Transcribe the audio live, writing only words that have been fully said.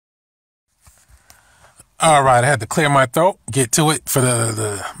All right, I had to clear my throat, get to it for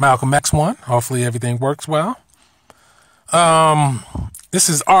the Malcolm X one. Hopefully everything works well. This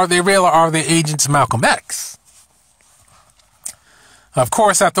is Are They Real or Are They Agents Malcolm X? Of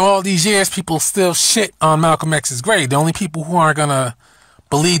course, after all these years, people still shit on Malcolm X's grave. The only people who aren't going to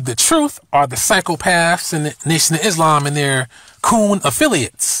believe the truth are the psychopaths in the Nation of Islam and their coon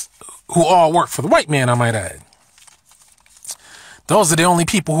affiliates, who all work for the white man, I might add. Those are the only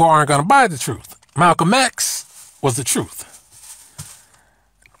people who aren't going to buy the truth. Malcolm X was the truth.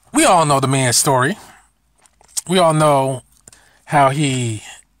 We all know the man's story. We all know how he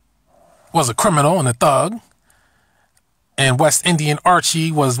was a criminal and a thug. And West Indian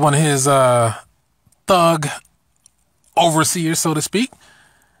Archie was one of his thug overseers, so to speak.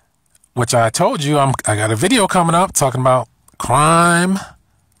 Which I told you, I got a video coming up talking about crime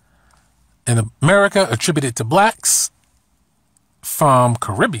in America attributed to blacks from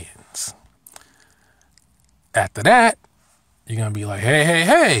Caribbeans. After that, you're going to be like,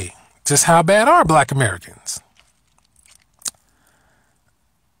 hey, just how bad are black Americans?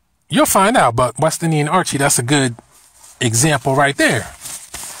 You'll find out, but West Indian Archie, that's a good example right there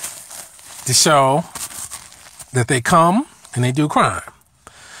to show that they come and they do crime.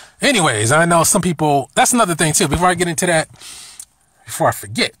 Anyways, I know some people, that's another thing too, before I get into that, before I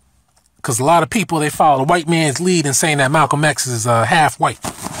forget, because a lot of people, they follow the white man's lead in saying that Malcolm X is half white,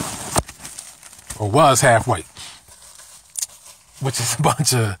 or was half white, which is a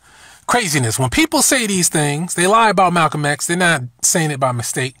bunch of craziness. When people say these things, they lie about Malcolm X. They're not saying it by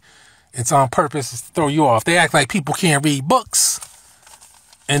mistake. It's on purpose to throw you off. They act like people can't read books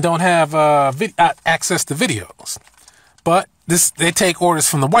and don't have access to videos. But they take orders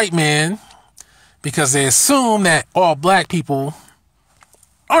from the white man because they assume that all black people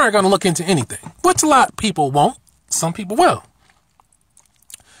aren't going to look into anything, which a lot of people won't. Some people will.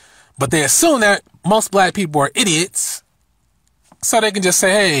 But they assume that most black people are idiots, so they can just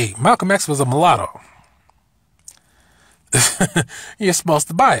say, hey, Malcolm X was a mulatto. You're supposed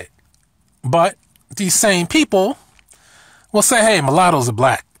to buy it. But these same people will say, hey, mulattoes are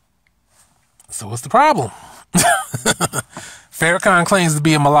black. So what's the problem? Farrakhan claims to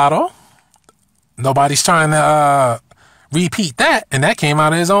be a mulatto. Nobody's trying to repeat that, and that came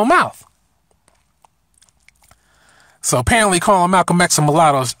out of his own mouth. So apparently calling Malcolm X a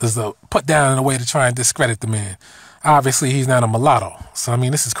mulatto is a put down in a way to try and discredit the man. Obviously, he's not a mulatto. So, I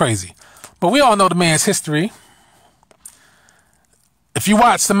mean, this is crazy. But we all know the man's history. If you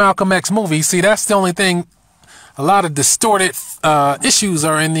watch the Malcolm X movie, see, that's the only thing. A lot of distorted issues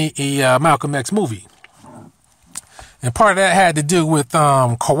are in the Malcolm X movie. And part of that had to do with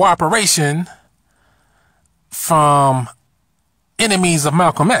cooperation from enemies of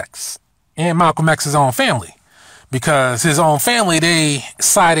Malcolm X and Malcolm X's own family. Because his own family, they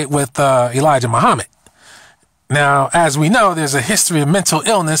sided with Elijah Muhammad. Now, as we know, there's a history of mental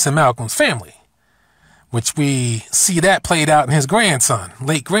illness in Malcolm's family, which we see that played out in his grandson,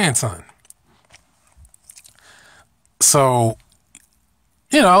 late grandson. So,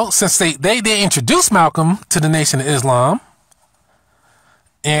 you know, since they introduced Malcolm to the Nation of Islam,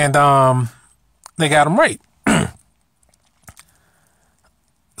 and they got him right.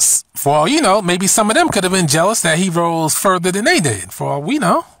 For all you know, maybe some of them could have been jealous that he rose further than they did, for all we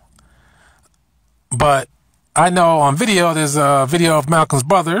know. But I know on video, there's a video of Malcolm's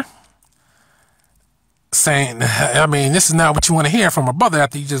brother saying, I mean, this is not what you want to hear from a brother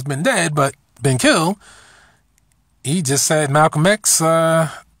after you just been dead, but been killed. He just said Malcolm X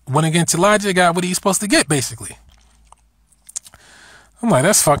went against Elijah, got what he's supposed to get, basically. I'm like,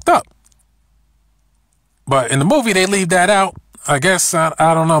 that's fucked up. But in the movie, they leave that out. I guess, I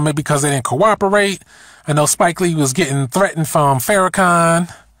don't know, maybe because they didn't cooperate. I know Spike Lee was getting threatened from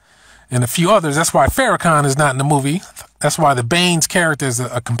Farrakhan and a few others. That's why Farrakhan is not in the movie. That's why the Baines character is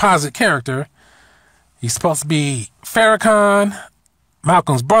a composite character. He's supposed to be Farrakhan,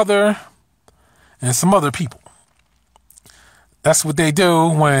 Malcolm's brother, and some other people. That's what they do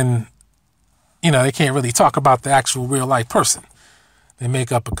when, you know, they can't really talk about the actual real life person. They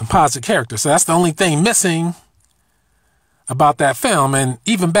make up a composite character. So that's the only thing missing about that film. And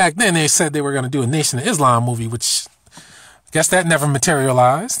even back then they said they were going to do a Nation of Islam movie, which I guess that never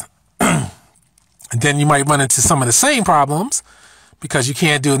materialized. And then you might run into some of the same problems because you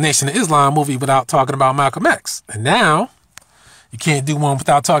can't do a Nation of Islam movie without talking about Malcolm X. And now you can't do one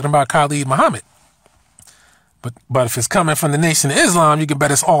without talking about Khalid Muhammad. But if it's coming from the Nation of Islam, you can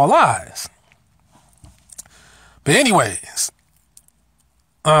bet it's all lies. But anyways,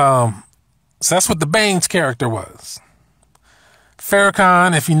 so that's what the Baines character was.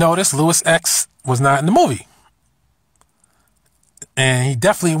 Farrakhan, if you notice, Louis X was not in the movie. And he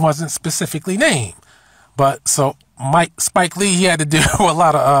definitely wasn't specifically named. But so Spike Lee, he had to do a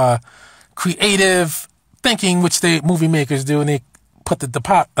lot of creative thinking, which the movie makers do, and they put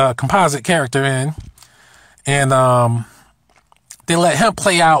the composite character in, and they let him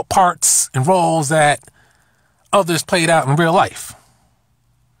play out parts and roles that others played out in real life.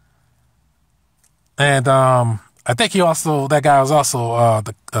 And I think that guy was also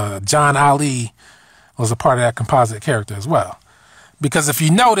John Ali was a part of that composite character as well. Because if you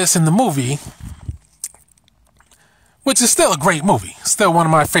notice in the movie, which is still a great movie, still one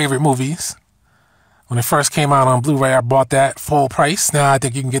of my favorite movies. When it first came out on Blu-ray, I bought that full price. Now I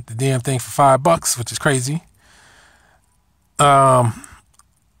think you can get the damn thing for $5, which is crazy. I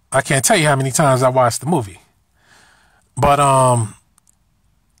can't tell you how many times I watched the movie. But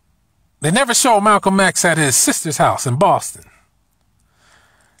they never show Malcolm X at his sister's house in Boston.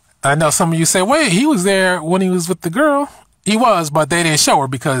 I know some of you say, wait, he was there when he was with the girl. He was, but they didn't show her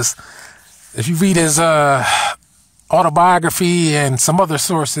because if you read his autobiography and some other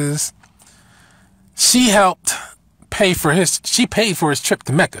sources, she paid for his trip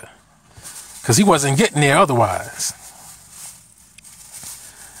to Mecca because he wasn't getting there otherwise.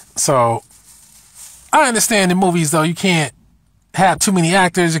 So I understand in movies, though, you can't have too many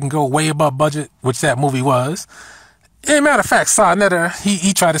actors. You can go way above budget, which that movie was. And matter of fact, Sarnetter,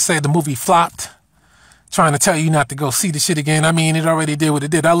 he tried to say the movie flopped, trying to tell you not to go see the shit again. I mean, it already did what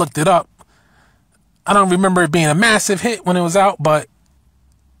it did. I looked it up. I don't remember it being a massive hit when it was out, but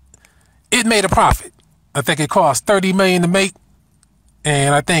it made a profit. I think it cost $30 million to make,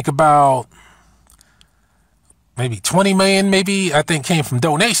 and I think about maybe $20 million, I think came from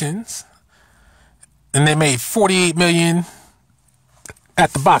donations, and they made $48 million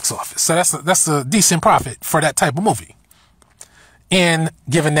at the box office. So that's a decent profit for that type of movie, and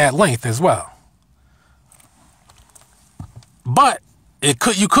given that length as well. But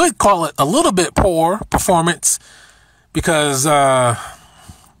you could call it a little bit poor performance because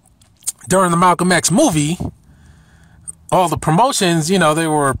during the Malcolm X movie, all the promotions, they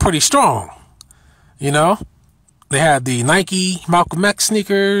were pretty strong. They had the Nike Malcolm X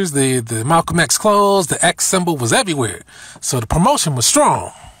sneakers, the Malcolm X clothes, the X symbol was everywhere. So the promotion was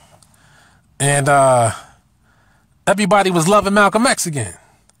strong. And everybody was loving Malcolm X again.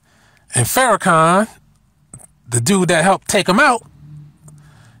 And Farrakhan, the dude that helped take him out,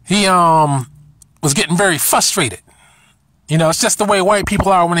 he was getting very frustrated. It's just the way white people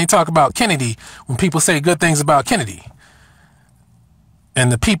are when they talk about Kennedy, when people say good things about Kennedy.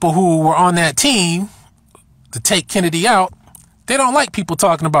 And the people who were on that team to take Kennedy out, they don't like people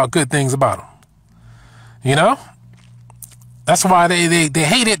talking about good things about him. That's why they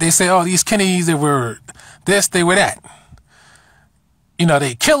hate it. They say, oh, these Kennedys, they were this, they were that.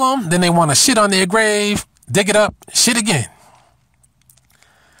 They kill them, then they want to shit on their grave, dig it up, shit again.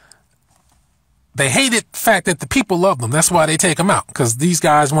 They hated the fact that the people loved them. That's why they take them out, because these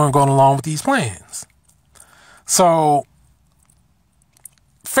guys weren't going along with these plans. So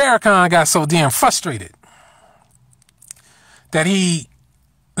Farrakhan got so damn frustrated that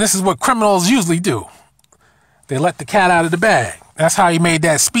this is what criminals usually do. They let the cat out of the bag. That's how he made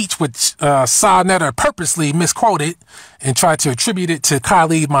that speech, which Sarnetter purposely misquoted and tried to attribute it to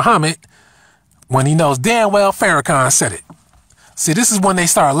Khalid Muhammad when he knows damn well Farrakhan said it. See, this is when they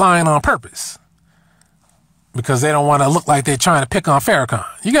start lying on purpose, because they don't want to look like they're trying to pick on Farrakhan.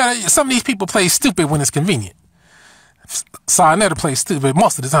 Some of these people play stupid when it's convenient. Sarnetter plays stupid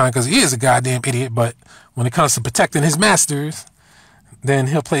most of the time because he is a goddamn idiot, but when it comes to protecting his masters, then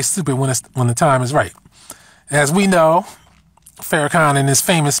he'll play stupid when the time is right. As we know, Farrakhan, in his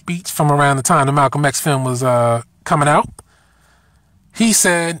famous speech from around the time the Malcolm X film was coming out, he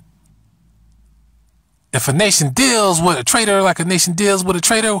said, if a nation deals with a traitor like a nation deals with a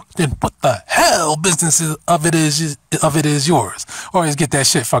traitor, then what the hell business of it is yours? Always get that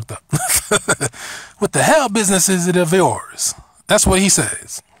shit fucked up. What the hell business is it of yours? That's what he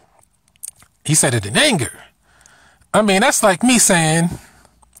says. He said it in anger. I mean, that's like me saying,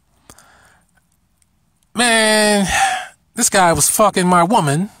 man, this guy was fucking my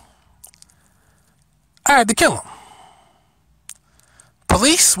woman. I had to kill him.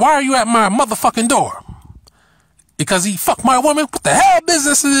 Police, why are you at my motherfucking door? Because he fucked my woman? What the hell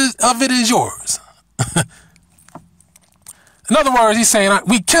business of it is yours? In other words, he's saying,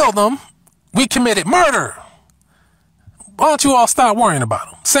 we killed him. We committed murder. Why don't you all stop worrying about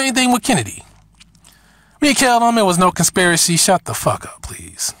him? Same thing with Kennedy. We killed him. It was no conspiracy. Shut the fuck up,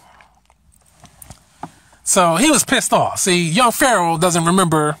 please. So he was pissed off. See, young Pharaoh doesn't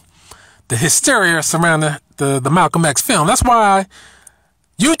remember the hysteria surrounding the Malcolm X film. That's why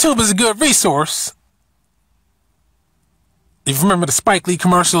YouTube is a good resource. If you remember the Spike Lee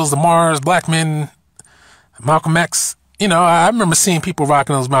commercials, the Mars, Black Men, Malcolm X, you know, I remember seeing people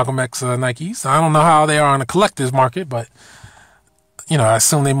rocking those Malcolm X Nikes. I don't know how they are in the collector's market, but, you know, I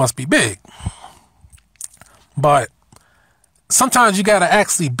assume they must be big. But sometimes you got to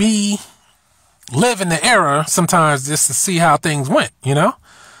actually live in the era sometimes just to see how things went, you know?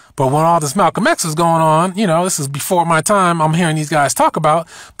 But when all this Malcolm X was going on, you know, this is before my time, I'm hearing these guys talk about,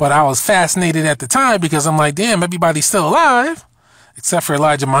 but I was fascinated at the time because I'm like, damn, everybody's still alive, except for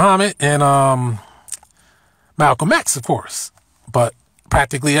Elijah Muhammad and Malcolm X, of course. But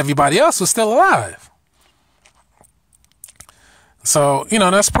practically everybody else was still alive. So, you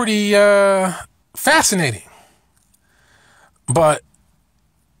know, that's pretty fascinating. But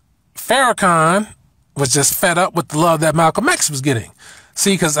Farrakhan was just fed up with the love that Malcolm X was getting.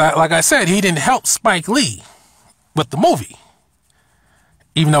 See, because like I said, he didn't help Spike Lee with the movie.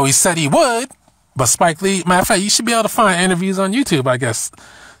 Even though he said he would. But Spike Lee, matter of fact, you should be able to find interviews on YouTube, I guess,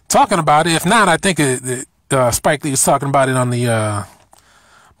 talking about it. If not, I think Spike Lee was talking about it on the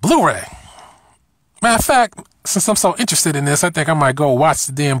Blu-ray. Matter of fact, since I'm so interested in this, I think I might go watch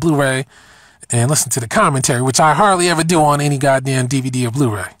the damn Blu-ray and listen to the commentary, which I hardly ever do on any goddamn DVD or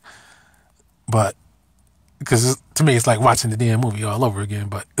Blu-ray. But, because to me, it's like watching the damn movie all over again.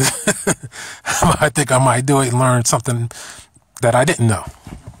 But I think I might do it and learn something that I didn't know.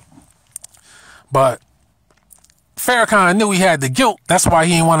 But Farrakhan knew he had the guilt. That's why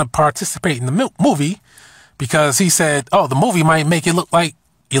he didn't want to participate in the movie. Because he said, oh, the movie might make it look like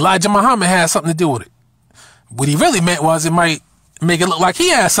Elijah Muhammad had something to do with it. What he really meant was it might make it look like he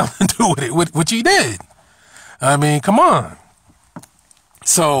had something to do with it, which he did. I mean, come on.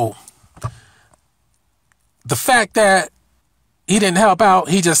 So the fact that he didn't help out,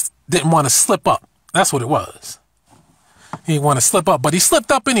 he just didn't want to slip up. That's what it was. He didn't want to slip up, but he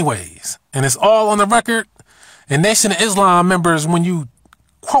slipped up anyways. And it's all on the record. And Nation of Islam members, when you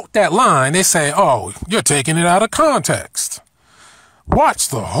quote that line, they say, oh, you're taking it out of context. Watch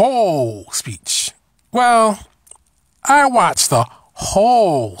the whole speech. Well, I watched the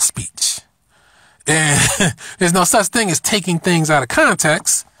whole speech. And there's no such thing as taking things out of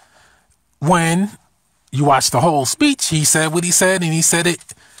context. When you watch the whole speech, he said what he said, and he said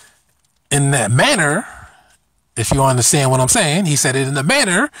it in that manner. If you understand what I'm saying, he said it in the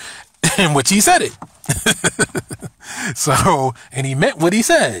manner in which he said it. So, and he meant what he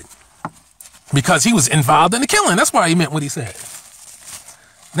said. Because he was involved in the killing. That's why he meant what he said.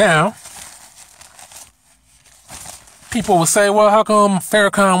 Now, people will say, well, how come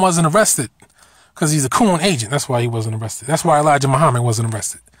Farrakhan wasn't arrested? Because he's a coon agent. That's why he wasn't arrested. That's why Elijah Muhammad wasn't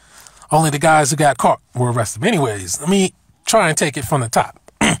arrested. Only the guys who got caught were arrested. Anyways, let me try and take it from the top.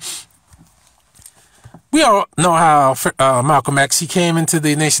 We all know how Malcolm X, he came into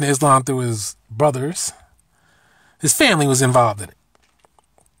the Nation of Islam through his brothers. His family was involved in it.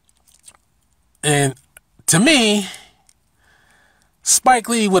 And to me, Spike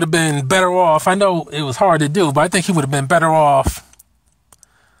Lee would have been better off. I know it was hard to do, but I think he would have been better off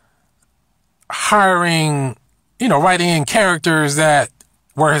hiring, you know, writing in characters that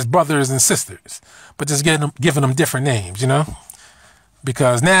were his brothers and sisters, but just giving them different names, you know?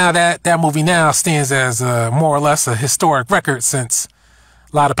 Because now that movie now stands as more or less a historic record, since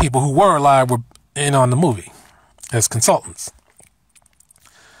a lot of people who were alive were in on the movie as consultants.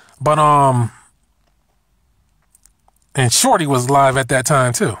 But and Shorty was alive at that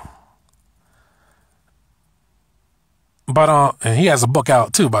time too. But and he has a book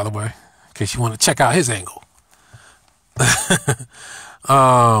out too, by the way, in case you want to check out his angle.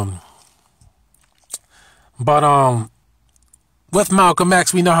 With Malcolm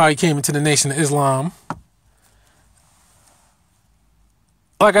X, we know how he came into the Nation of Islam.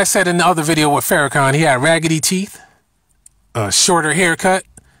 Like I said in the other video with Farrakhan, he had raggedy teeth, a shorter haircut.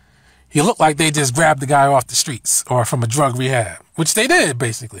 He looked like they just grabbed the guy off the streets or from a drug rehab, which they did,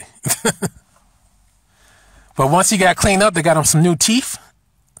 basically. But once he got cleaned up, they got him some new teeth.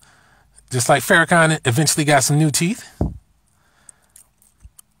 Just like Farrakhan eventually got some new teeth.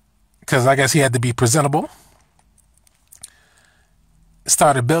 Because I guess he had to be presentable.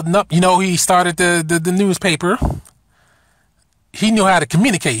 Started building up. You know, he started the newspaper. He knew how to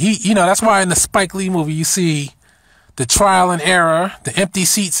communicate. You know, that's why in the Spike Lee movie you see the trial and error, the empty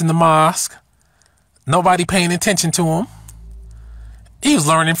seats in the mosque, nobody paying attention to him. He was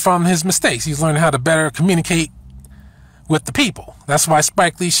learning from his mistakes. He was learning how to better communicate with the people. That's why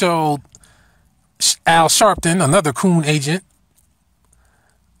Spike Lee showed Al Sharpton, another coon agent,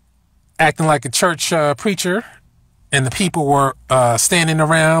 acting like a church preacher, and the people were standing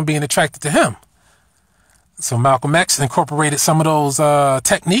around being attracted to him. So Malcolm X incorporated some of those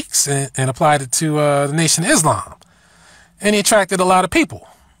techniques and applied it to the Nation of Islam. And he attracted a lot of people.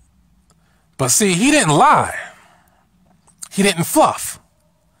 But see, he didn't lie. He didn't fluff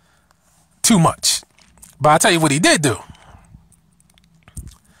too much. But I'll tell you what he did do.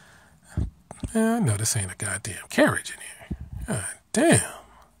 I know this ain't a goddamn carriage in here. God damn.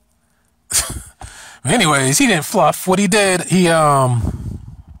 Anyways, he didn't fluff. What he did, he told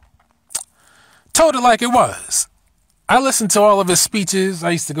it like it was. I listened to all of his speeches. I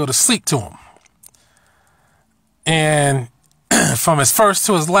used to go to sleep to him. And from his first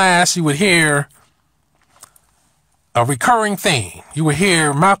to his last, you would hear a recurring theme. You would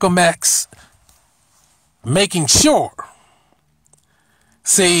hear Malcolm X making sure.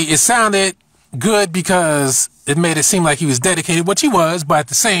 See, it sounded good because it made it seem like he was dedicated, which he was, but at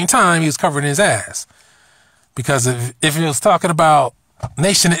the same time, he was covering his ass. Because if he was talking about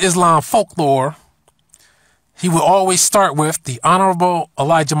Nation of Islam folklore, he would always start with, the Honorable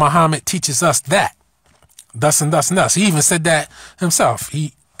Elijah Muhammad teaches us that. Thus and thus and thus. He even said that himself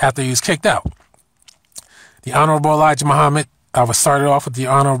after he was kicked out. The Honorable Elijah Muhammad, I was started off with the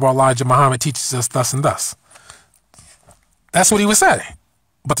Honorable Elijah Muhammad teaches us thus and thus. That's what he was saying.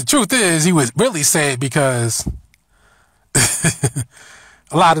 But the truth is, he would really say it because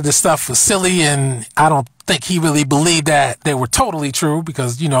a lot of this stuff was silly, and I don't think he really believed that they were totally true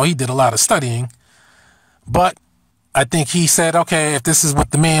because, you know, he did a lot of studying. But I think he said, okay, if this is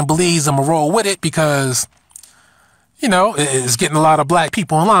what the man believes, I'm going to roll with it because, you know, it's getting a lot of black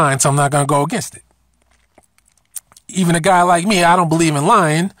people in line, so I'm not going to go against it. Even a guy like me, I don't believe in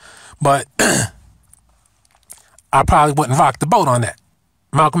lying, but I probably wouldn't rock the boat on that.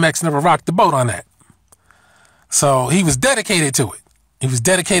 Malcolm X never rocked the boat on that. So he was dedicated to it. He was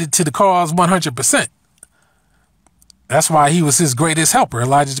dedicated to the cause 100%. That's why he was his greatest helper,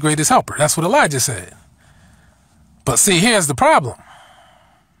 Elijah's greatest helper. That's what Elijah said. But see, here's the problem.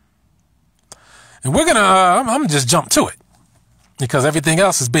 And we're going to, I'm going to just jump to it because everything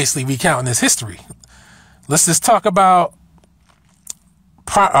else is basically recounting his history. Let's just talk about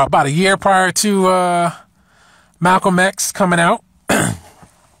a year prior to Malcolm X coming out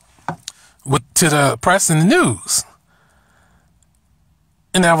to the press and the news.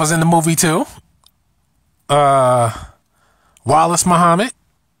 And that was in the movie too. Wallace Muhammad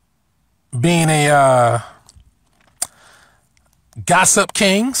being a gossip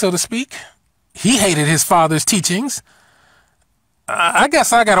king, so to speak. He hated his father's teachings. I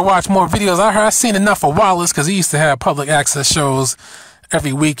guess I got to watch more videos. I've seen enough of Wallace because he used to have public access shows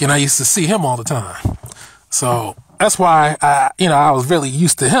every week, and I used to see him all the time. So that's why I was really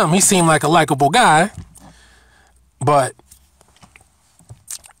used to him. He seemed like a likable guy, but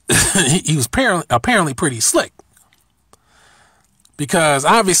he was apparently pretty slick. Because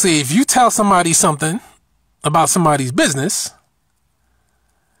obviously, if you tell somebody something about somebody's business,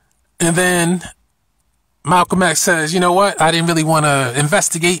 and then Malcolm X says, you know what, I didn't really want to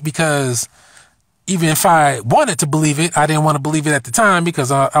investigate because even if I wanted to believe it, I didn't want to believe it at the time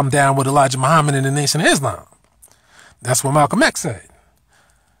because I'm down with Elijah Muhammad and the Nation of Islam. That's what Malcolm X said.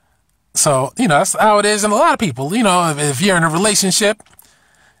 So, that's how it is in a lot of people. If you're in a relationship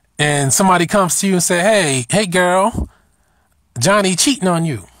and somebody comes to you and say, hey girl, Johnny cheating on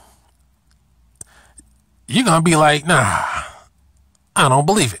you. You're going to be like, nah, I don't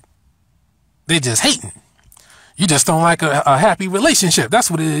believe it. They're just hating. You just don't like a happy relationship. That's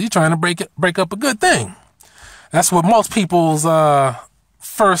what it is. You're trying to break up a good thing. That's what most people's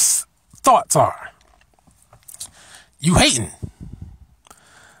first thoughts are. You hating.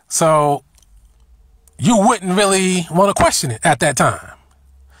 So you wouldn't really want to question it at that time.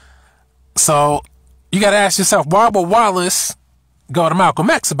 So you got to ask yourself, why would Wallace go to Malcolm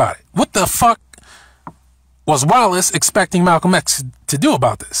X about it? What the fuck was Wallace expecting Malcolm X to do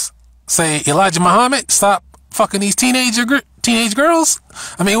about this? Say, Elijah Muhammad, stop fucking these teenage girls?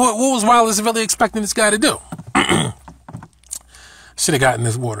 I mean, what was Wallace really expecting this guy to do? Should have gotten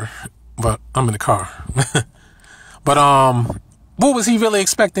this water, but I'm in the car. But what was he really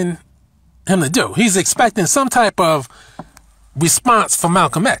expecting him to do? He's expecting some type of response from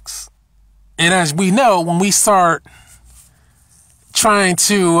Malcolm X. And as we know, when we start trying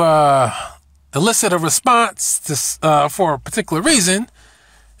to elicit a response for a particular reason,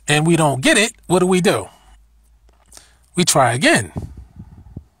 and we don't get it, what do? We try again.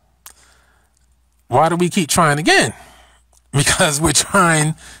 Why do we keep trying again? Because we're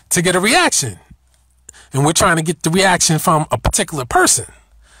trying to get a reaction. And we're trying to get the reaction from a particular person.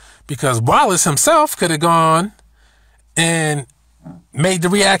 Because Wallace himself could have gone and made the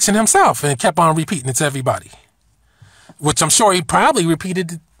reaction himself and kept on repeating it to everybody. Which I'm sure he probably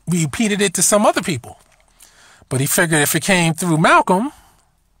repeated it to some other people. But he figured if it came through Malcolm,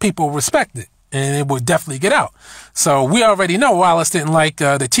 people respect it. and it would definitely get out. So we already know Wallace didn't like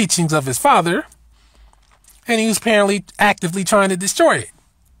the teachings of his father, and he was apparently actively trying to destroy it,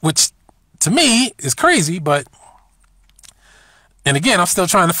 which to me is crazy. But, and again, I'm still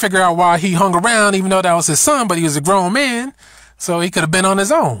trying to figure out why he hung around, even though that was his son, but he was a grown man, so he could have been on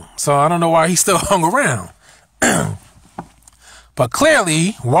his own. So I don't know why he still hung around. But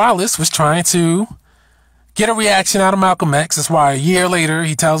clearly, Wallace was trying to get a reaction out of Malcolm X. That's why a year later,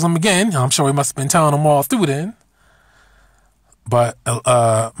 he tells him again. I'm sure he must have been telling him all through then. But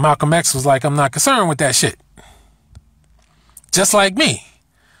Malcolm X was like, I'm not concerned with that shit. Just like me.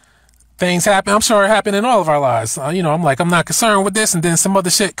 Things happen. I'm sure it happened in all of our lives. I'm like, I'm not concerned with this. And then some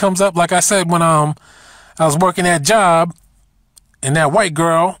other shit comes up. Like I said, when I was working that job, and that white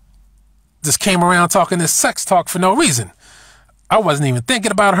girl just came around talking this sex talk for no reason. I wasn't even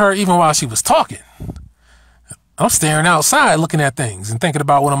thinking about her even while she was talking. I'm staring outside looking at things and thinking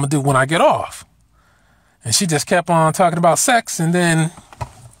about what I'm going to do when I get off. And she just kept on talking about sex. And then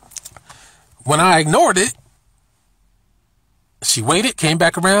when I ignored it, she waited, came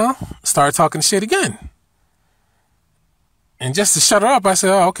back around, started talking shit again. And just to shut her up, I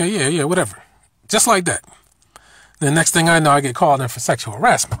said, oh, okay, yeah, whatever. Just like that. The next thing I know, I get called in for sexual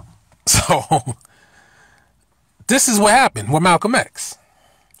harassment. So this is what happened with Malcolm X.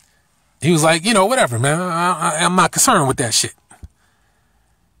 He was like, whatever, man. I'm not concerned with that shit.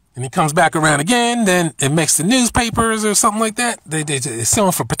 And he comes back around again. Then it makes the newspapers or something like that. They sue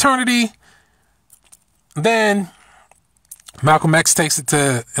him for paternity. Then Malcolm X takes it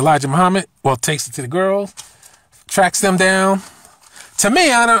to Elijah Muhammad. Well, takes it to the girls. Tracks them down. To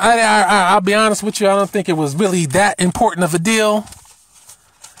me, I'll be honest with you. I don't think it was really that important of a deal.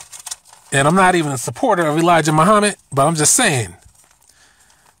 And I'm not even a supporter of Elijah Muhammad, but I'm just saying.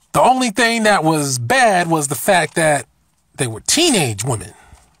 The only thing that was bad was the fact that they were teenage women.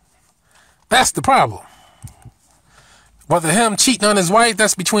 That's the problem. Whether him cheating on his wife,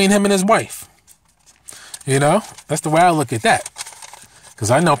 that's between him and his wife. That's the way I look at that. Because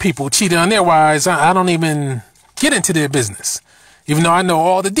I know people cheating on their wives. I don't even get into their business. Even though I know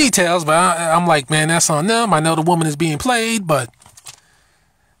all the details, but I'm like, man, that's on them. I know the woman is being played, but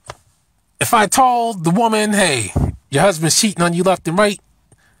if I told the woman, hey, your husband's cheating on you left and right,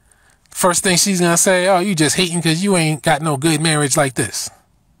 first thing she's going to say, oh, you just hating because you ain't got no good marriage like this.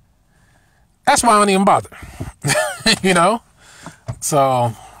 That's why I don't even bother.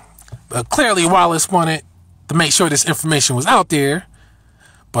 So clearly Wallace wanted to make sure this information was out there,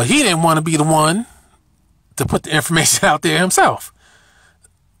 but he didn't want to be the one to put the information out there himself.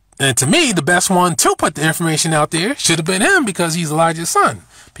 And to me, the best one to put the information out there should have been him, because he's Elijah's son.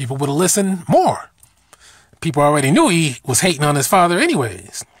 People would have listened more. People already knew he was hating on his father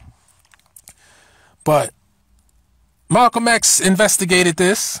anyways. But Malcolm X investigated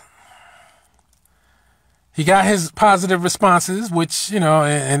this. He got his positive responses, which,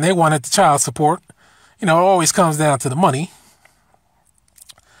 and they wanted the child support. It always comes down to the money.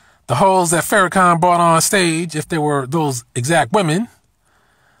 The hoes that Farrakhan brought on stage, if they were those exact women,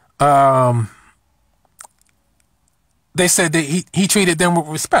 they said that he treated them with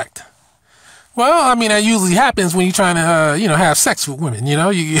respect. Well, I mean, that usually happens when you're trying to, have sex with women. You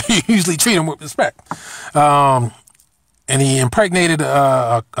usually treat them with respect. And he impregnated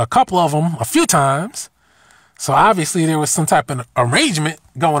a couple of them a few times. So obviously there was some type of arrangement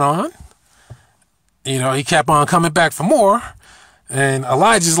going on. He kept on coming back for more. And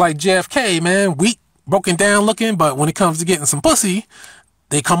Elijah's like JFK, man, weak, broken down looking. But when it comes to getting some pussy,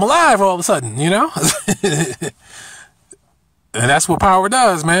 they come alive all of a sudden, And that's what power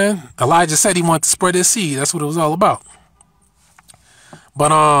does, man. Elijah said he wanted to spread his seed. That's what it was all about. But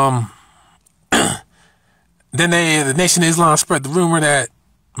then the Nation of Islam spread the rumor that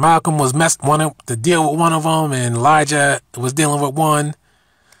Malcolm was wanted to deal with one of them, and Elijah was dealing with one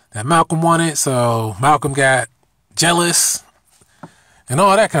that Malcolm wanted. So Malcolm got jealous and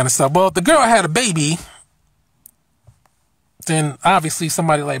all that kind of stuff. Well, if the girl had a baby, then obviously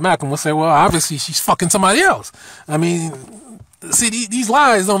somebody like Malcolm would say, well, obviously she's fucking somebody else. I mean, see, these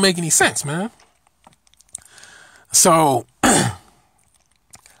lies don't make any sense, man. So,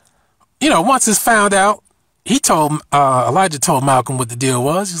 once it's found out, Elijah told Malcolm what the deal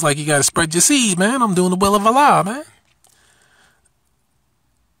was. He's like, you got to spread your seed, man. I'm doing the will of Allah, man.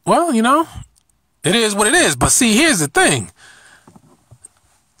 Well, it is what it is. But see, here's the thing.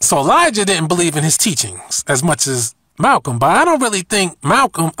 So Elijah didn't believe in his teachings as much as Malcolm, but I don't really think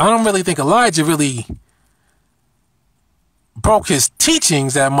Elijah really broke his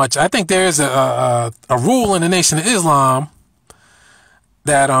teachings that much. I think there's a rule in the Nation of Islam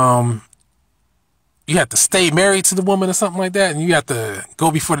that, you have to stay married to the woman or something like that, and you have to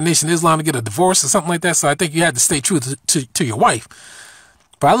go before the Nation of Islam to get a divorce or something like that. So I think you had to stay true to your wife.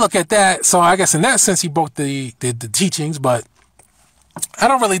 But I look at that, so I guess in that sense he broke the teachings, but I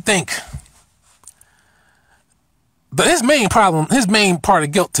don't really think. But his main part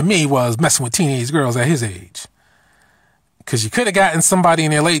of guilt to me was messing with teenage girls at his age. Because you could have gotten somebody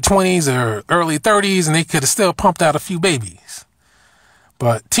in their late 20s or early 30s and they could have still pumped out a few babies.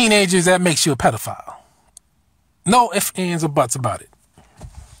 But teenagers, that makes you a pedophile. No ifs, ands, or buts about it.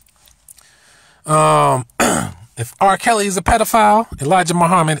 If R. Kelly is a pedophile, Elijah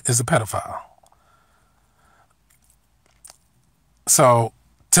Muhammad is a pedophile. So,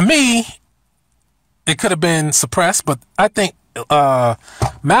 to me, it could have been suppressed, but I think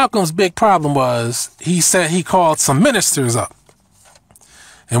Malcolm's big problem was he said he called some ministers up,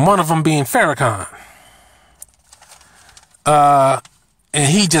 and one of them being Farrakhan. And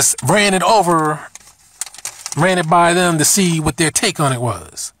he just ran it by them to see what their take on it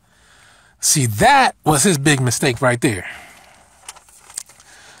was. See, that was his big mistake right there.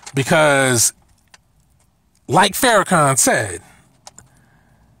 Because, like Farrakhan said,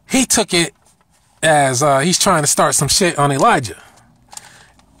 he took it as he's trying to start some shit on Elijah.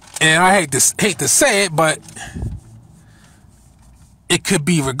 And I hate to say it, but it could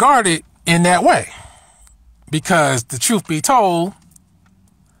be regarded in that way. Because the truth be told,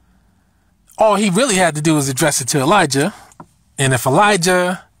 all he really had to do was address it to Elijah. And if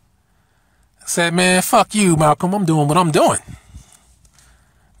Elijah said, man, fuck you, Malcolm, I'm doing what I'm doing,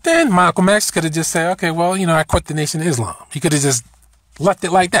 then Malcolm X could have just said, okay, well, you know, I quit the Nation of Islam. He could have just left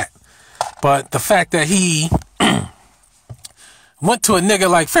it like that. But the fact that he went to a nigga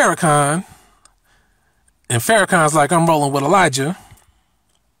like Farrakhan, and Farrakhan's like, I'm rolling with Elijah,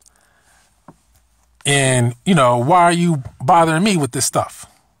 and, you know, why are you bothering me with this stuff?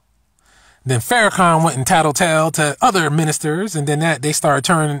 Then Farrakhan went and tattletale to other ministers, and then they started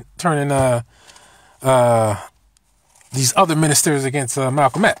turning these other ministers against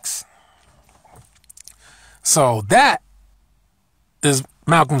Malcolm X. So that is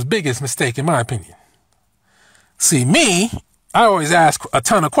Malcolm's biggest mistake, in my opinion. See, me, I always ask a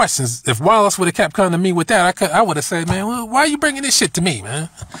ton of questions. If Wallace would have kept coming to me with that, I would have said, man, well, why are you bringing this shit to me, man?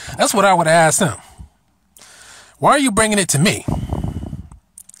 That's what I would have asked him. Why are you bringing it to me?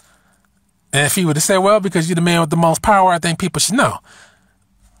 And if he would have said, well, because you're the man with the most power, I think people should know.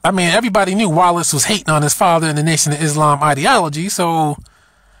 I mean, everybody knew Wallace was hating on his father and the Nation of Islam ideology, so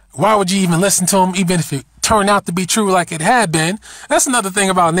why would you even listen to him, even if it turned out to be true like it had been? That's another thing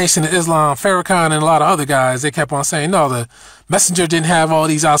about Nation of Islam. Farrakhan and a lot of other guys, they kept on saying, no, the messenger didn't have all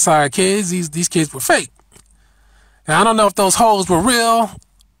these outside kids. These kids were fake. Now, I don't know if those hoes were real,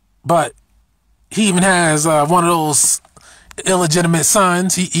 but he even has one of those illegitimate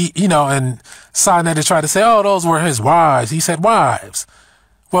sons, you know, and Sinetta tried to say, oh, those were his wives. He said wives.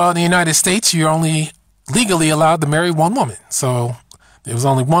 Well, in the United States, you're only legally allowed to marry one woman. So there was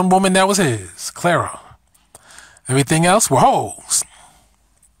only one woman that was his, Clara. Everything else were hoes.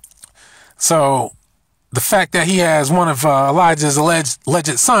 So the fact that he has one of Elijah's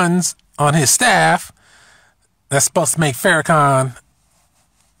alleged sons on his staff, that's supposed to make Farrakhan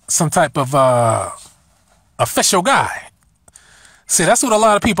some type of official guy. See, that's what a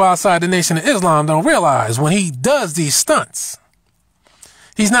lot of people outside the Nation of Islam don't realize. When he does these stunts,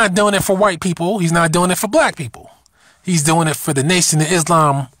 he's not doing it for white people. He's not doing it for black people. He's doing it for the Nation of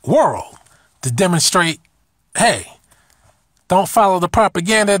Islam world to demonstrate, hey, don't follow the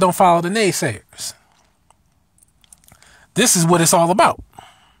propaganda. Don't follow the naysayers. This is what it's all about.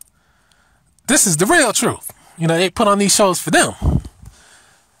 This is the real truth. You know, they put on these shows for them,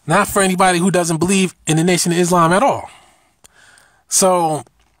 not for anybody who doesn't believe in the Nation of Islam at all. So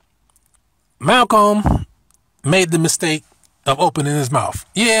Malcolm made the mistake of opening his mouth.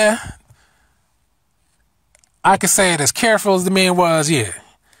 Yeah, I could say it as careful as the man was. Yeah,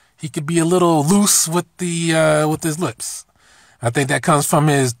 he could be a little loose with his lips. I think that comes from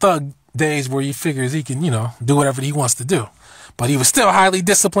his thug days where he figures he can, you know, do whatever he wants to do. But he was still highly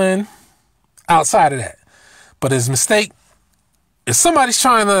disciplined outside of that. But his mistake, if somebody's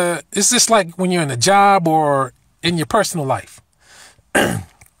trying to, it's just like when you're in a job or in your personal life.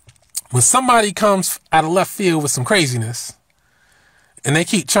 When somebody comes out of left field with some craziness and they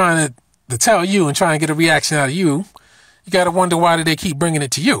keep trying to tell you and try and get a reaction out of you, you got to wonder why do they keep bringing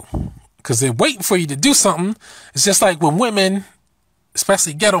it to you? Because they're waiting for you to do something. It's just like when women,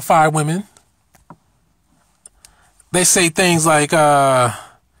 especially ghetto-fied women, they say things like,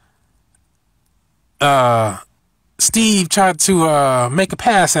 Steve tried to make a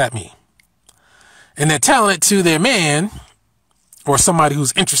pass at me. And they're telling it to their man or somebody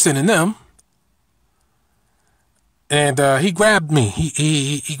who's interested in them. And he grabbed me.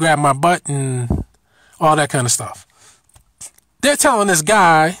 He grabbed my butt and all that kind of stuff. They're telling this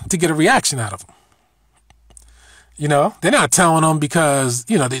guy to get a reaction out of him. You know, they're not telling him because,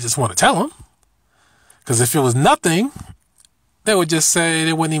 you know, they just want to tell him. Because if it was nothing, they would just say,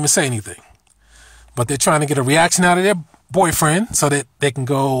 they wouldn't even say anything. But they're trying to get a reaction out of their boyfriend so that they can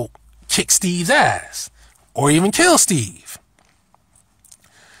go kick Steve's ass or even kill Steve.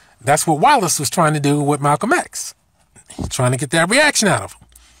 That's what Wallace was trying to do with Malcolm X. He's trying to get that reaction out of him.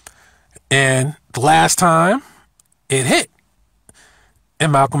 And the last time it hit,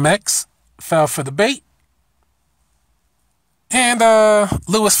 and Malcolm X fell for the bait. And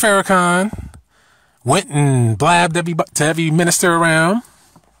Louis Farrakhan went and blabbed to every minister around.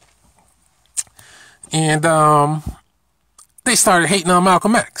 And they started hating on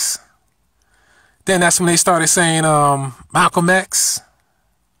Malcolm X. Then that's when they started saying Malcolm X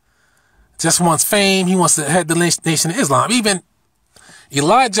just wants fame. He wants to head the Nation of Islam. Even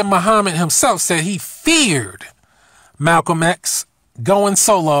Elijah Muhammad himself said he feared Malcolm X going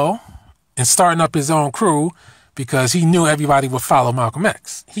solo and starting up his own crew because he knew everybody would follow Malcolm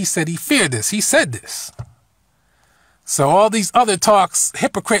X. He said he feared this. He said this. So all these other talks,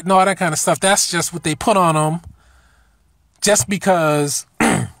 hypocrite and all that kind of stuff, that's just what they put on him just because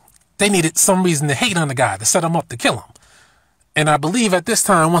they needed some reason to hate on the guy, to set him up to kill him. And I believe at this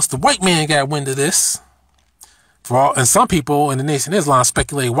time, once the white man got wind of this, and some people in the Nation of Islam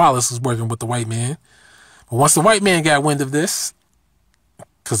speculate Wallace was working with the white man. But once the white man got wind of this,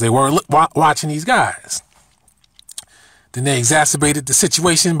 because they were watching these guys, then they exacerbated the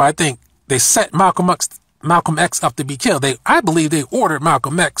situation. But I think they set Malcolm X up to be killed. I believe they ordered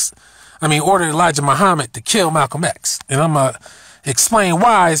ordered Elijah Muhammad to kill Malcolm X. And I'm going to explain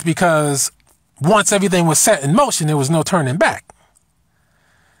why. Is because once everything was set in motion, there was no turning back.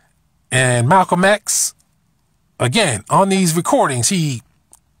 And Malcolm X, again, on these recordings,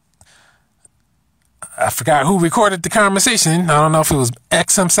 I forgot who recorded the conversation. I don't know if it was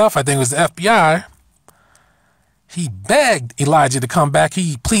X himself. I think it was the FBI. He begged Elijah to come back.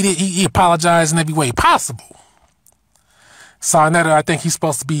 He pleaded, he apologized in every way possible. Sarnetta, I think he's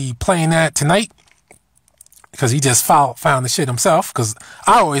supposed to be playing that tonight because he just found the shit himself. Because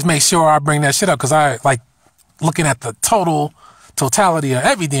I always make sure I bring that shit up because I like looking at the totality of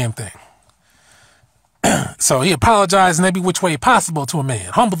every damn thing. So he apologized in every which way possible to a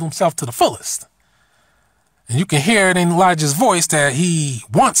man, humbled himself to the fullest. And you can hear it in Elijah's voice that he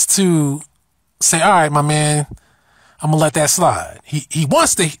wants to say, all right, my man, I'm going to let that slide. He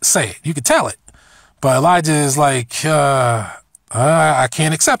wants to say it. You can tell it. But Elijah is like, I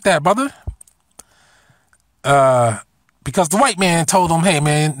can't accept that, brother. Because the white man told him, hey,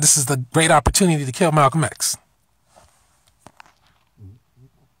 man, this is the great opportunity to kill Malcolm X.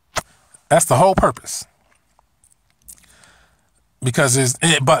 That's the whole purpose. Because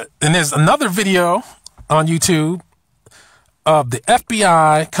there's another video on YouTube of the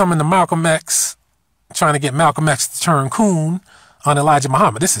FBI coming to Malcolm X, trying to get Malcolm X to turn coon on Elijah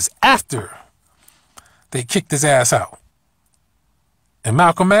Muhammad. This is after they kicked his ass out. And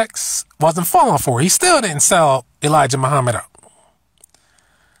Malcolm X wasn't falling for it. He still didn't sell Elijah Muhammad out.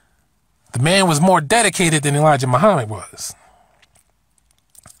 The man was more dedicated than Elijah Muhammad was.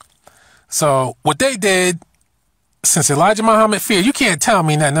 So what they did, since Elijah Muhammad feared, you can't tell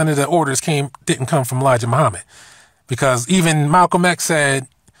me that none of the orders didn't come from Elijah Muhammad. Because even Malcolm X said,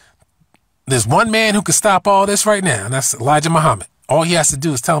 there's one man who can stop all this right now, and that's Elijah Muhammad. All he has to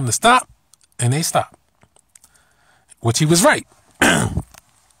do is tell him to stop, and they stop. Which he was right.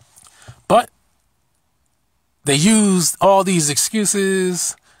 But they used all these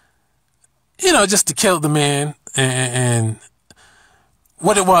excuses, just to kill the man. And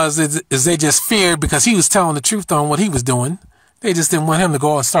what it was is they just feared because he was telling the truth on what he was doing. They just didn't want him to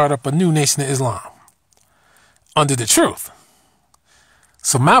go and start up a new Nation of Islam under the truth.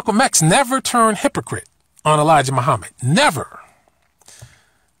 So Malcolm X never turned hypocrite on Elijah Muhammad. Never.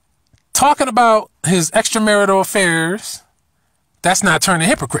 Talking about his extramarital affairs, that's not turning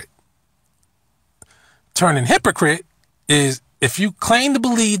hypocrite. Turning hypocrite is if you claim to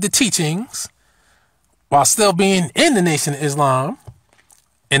believe the teachings while still being in the Nation of Islam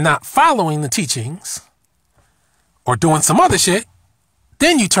and not following the teachings or doing some other shit,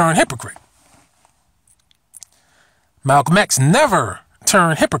 then you turn hypocrite. Malcolm X never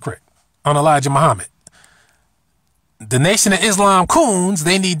turned hypocrite on Elijah Muhammad. The Nation of Islam coons,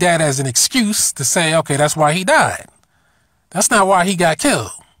 they need that as an excuse to say, okay, that's why he died. That's not why he got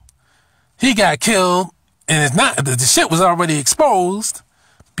killed. He got killed, and it's not, the shit was already exposed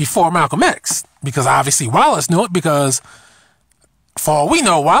before Malcolm X, because obviously Wallace knew it, because for all we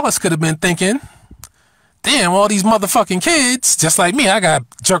know, Wallace could have been thinking damn, all these motherfucking kids, just like me, I got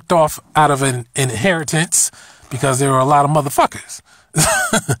jerked off out of an inheritance because there were a lot of motherfuckers.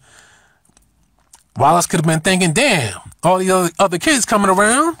 Wallace could have been thinking, damn, all the other kids coming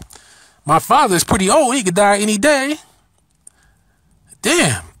around. My father's pretty old. He could die any day.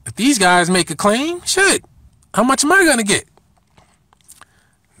 Damn, if these guys make a claim, shit, how much am I going to get?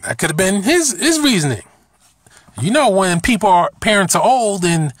 That could have been his reasoning. You know, when parents are old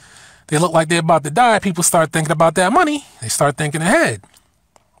and they look like they're about to die, people start thinking about that money. They start thinking ahead.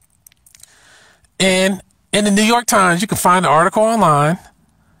 And in the New York Times, you can find an article online.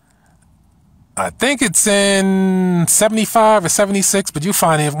 I think it's in 75 or 76, but you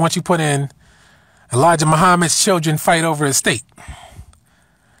find it once you put in Elijah Muhammad's children fight over estate.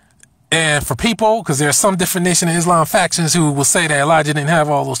 And for people, because there's some different Nation of Islam factions who will say that Elijah didn't have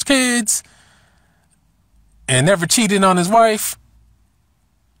all those kids and never cheated on his wife.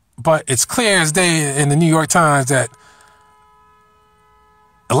 But it's clear as day in the New York Times that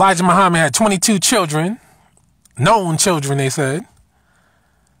Elijah Muhammad had 22 children, known children, they said,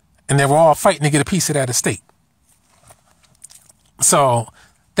 and they were all fighting to get a piece of that estate. So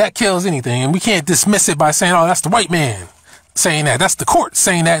that kills anything. And we can't dismiss it by saying, oh, that's the white man saying that. That's the court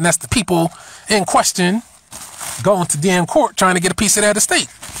saying that. And that's the people in question going to damn court trying to get a piece of that estate.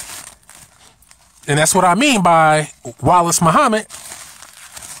 And that's what I mean by Wallace Muhammad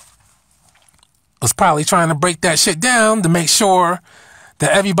was probably trying to break that shit down to make sure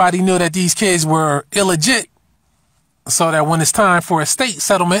that everybody knew that these kids were illegit, so that when it's time for estate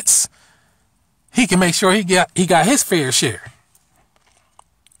settlements, he can make sure he got his fair share.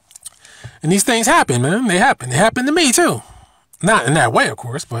 And these things happen, man. They happen. They happen to me too. Not in that way, of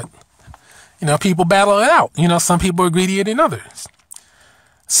course, but you know, people battle it out. You know, some people are greedier than others.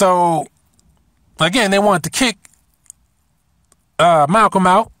 So again, they wanted to kick Malcolm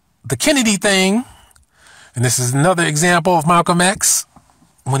out. The Kennedy thing, and this is another example of Malcolm X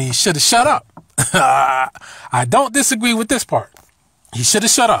when he should have shut up. I don't disagree with this part. He should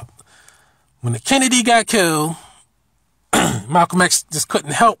have shut up. When the Kennedy got killed, Malcolm X just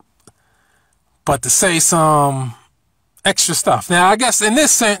couldn't help but to say some extra stuff. Now, I guess in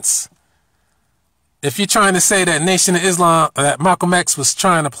this sense, if you're trying to say that Nation of Islam, that Malcolm X was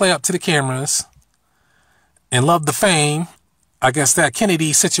trying to play up to the cameras and love the fame, I guess that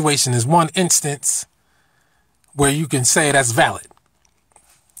Kennedy situation is one instance where you can say that's valid.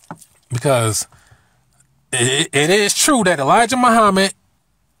 Because it is true that Elijah Muhammad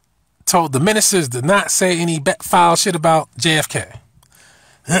told the ministers to not say any foul shit about JFK.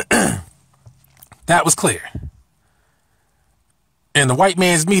 That was clear. And the white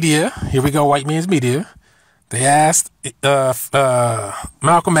man's media, here we go, white man's media, they asked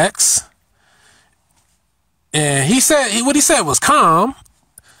Malcolm X, and he said, what he said was calm,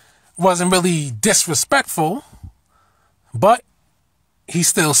 wasn't really disrespectful, but he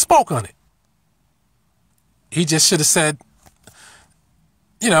still spoke on it. He just should have said,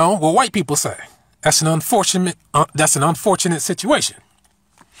 you know, what white people say. That's an unfortunate situation.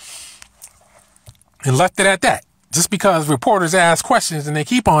 And left it at that. Just because reporters ask questions and they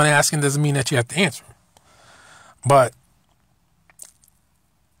keep on asking doesn't mean that you have to answer them. But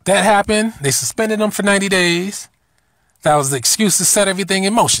that happened. They suspended him for 90 days. That was the excuse to set everything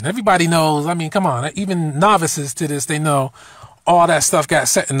in motion. Everybody knows. I mean, come on. Even novices to this, they know all that stuff got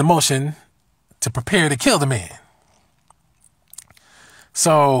set into motion to prepare to kill the man.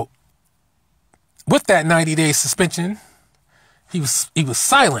 So with that 90-day suspension, he was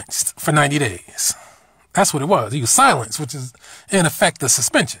silenced for 90 days. That's what it was. He was silenced, which is in effect a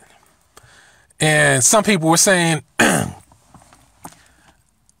suspension. And some people were saying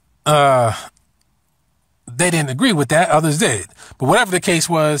they didn't agree with that. Others did. But whatever the case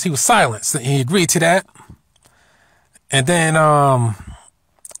was, he was silenced. And he agreed to that. And then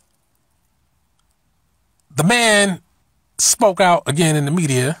the man spoke out again in the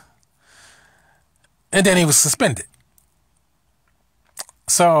media. And then he was suspended.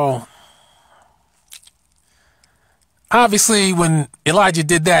 So obviously, when Elijah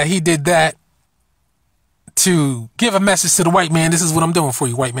did that, he did that to give a message to the white man. This is what I'm doing for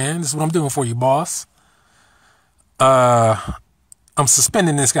you, white man. This is what I'm doing for you, boss. I'm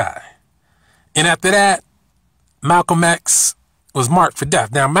suspending this guy. And after that, Malcolm X was marked for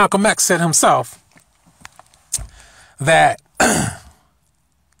death. Now, Malcolm X said himself that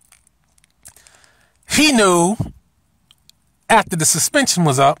he knew after the suspension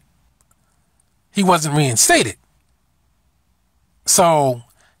was up, he wasn't reinstated. So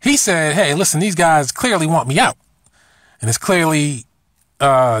he said, hey, listen, these guys clearly want me out. And it's clearly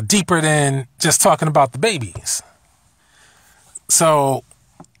deeper than just talking about the babies. So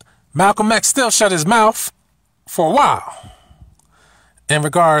Malcolm X still shut his mouth for a while. In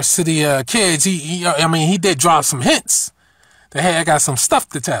regards to the kids, he did drop some hints that, hey, I got some stuff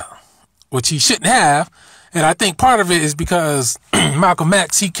to tell, which he shouldn't have. And I think part of it is because Malcolm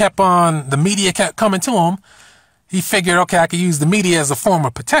X, the media kept coming to him. He figured, okay, I could use the media as a form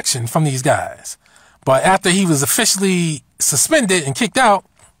of protection from these guys. But after he was officially suspended and kicked out,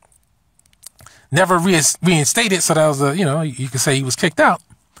 never reinstated, so that was you could say he was kicked out.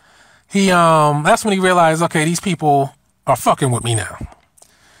 That's when he realized, okay, these people are fucking with me now.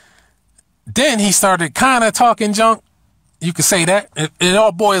 Then he started kind of talking junk. You could say that. It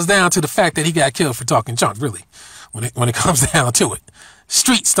all boils down to the fact that he got killed for talking junk, really, when it comes down to it.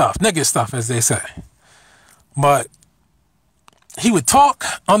 Street stuff, nigga stuff, as they say. But he would talk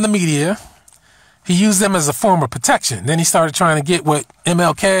on the media. He used them as a form of protection. Then he started trying to get with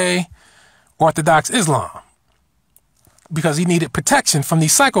MLK, Orthodox Islam, because he needed protection from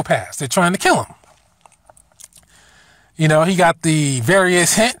these psychopaths. They're trying to kill him. He got the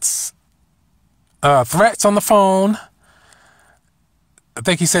various hints, threats on the phone. I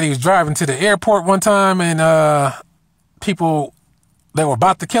think he said he was driving to the airport one time and people, they were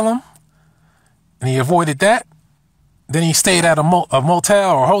about to kill him, and he avoided that. Then he stayed at a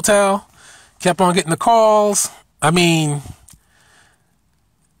motel or hotel, kept on getting the calls.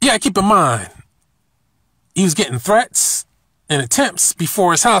 Keep in mind, he was getting threats and attempts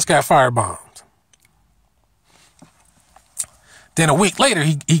before his house got firebombed. Then a week later,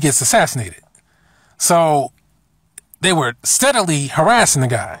 he gets assassinated. So they were steadily harassing the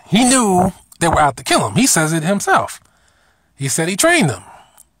guy. He knew they were out to kill him. He says it himself. He said he trained them.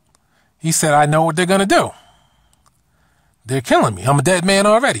 He said, I know what they're going to do. They're killing me. I'm a dead man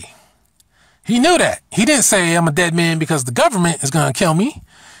already. He knew that. He didn't say I'm a dead man because the government is going to kill me.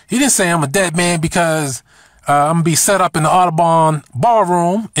 He didn't say I'm a dead man because I'm going to be set up in the Audubon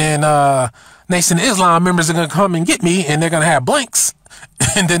ballroom and Nation of Islam members are going to come and get me and they're going to have blanks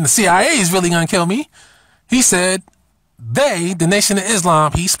and then the CIA is really going to kill me. He said the Nation of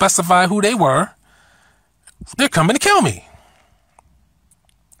Islam, he specified who they were. They're coming to kill me.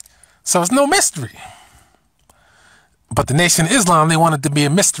 So it's no mystery. But the Nation of Islam, they wanted to be a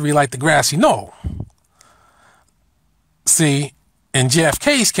mystery like the grassy knoll. See, in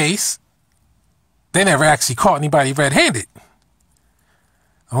JFK's case, they never actually caught anybody red-handed.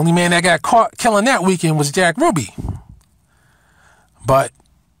 The only man that got caught killing that weekend was Jack Ruby. But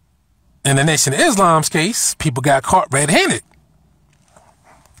in the Nation of Islam's case, people got caught red-handed.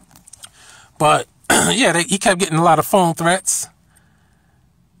 But, he kept getting a lot of phone threats.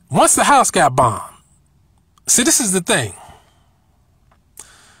 Once the house got bombed, see, this is the thing.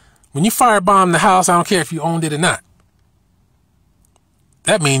 When you firebomb the house, I don't care if you owned it or not.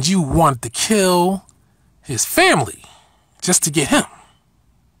 That means you wanted to kill his family just to get him.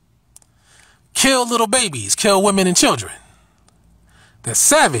 Kill little babies, kill women and children. That's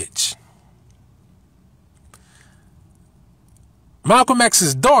savage. Malcolm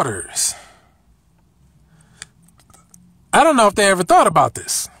X's daughters. I don't know if they ever thought about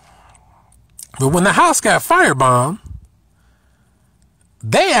this. But when the house got firebombed,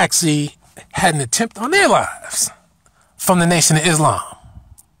 they actually had an attempt on their lives from the Nation of Islam.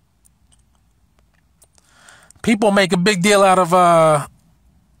 People make a big deal out of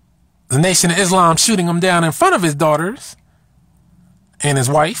the Nation of Islam shooting him down in front of his daughters and his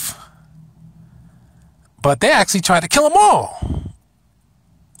wife. But they actually tried to kill them all.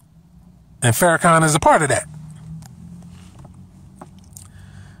 And Farrakhan is a part of that.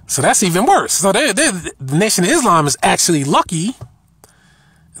 So that's even worse. So the Nation of Islam is actually lucky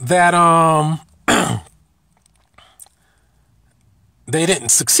that they didn't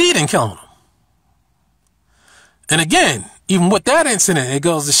succeed in killing him. And again, even with that incident, it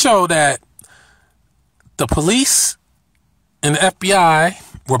goes to show that the police and the FBI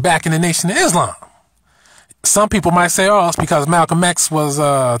were backing the Nation of Islam. Some people might say, oh, it's because Malcolm X was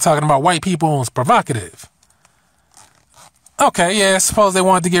talking about white people and was provocative. Okay, yeah, suppose they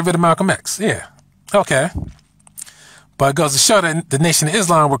wanted to get rid of Malcolm X. Yeah, okay. But it goes to show that the Nation of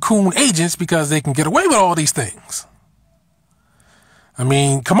Islam were coon agents because they can get away with all these things. I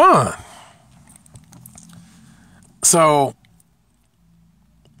mean, come on. So,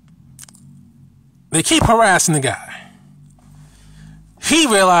 they keep harassing the guy. He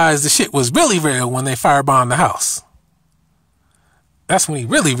realized the shit was really real when they firebombed the house. That's when he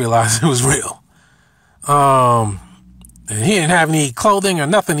really realized it was real. And he didn't have any clothing or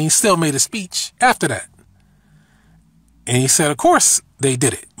nothing. He still made a speech after that. And he said, of course they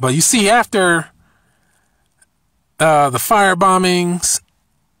did it. But you see, after the firebombings,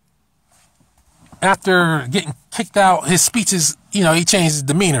 after getting kicked out, his speeches, he changed his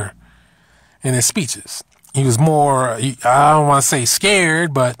demeanor in his speeches. He was more, I don't want to say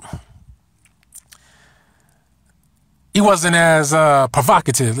scared, but he wasn't as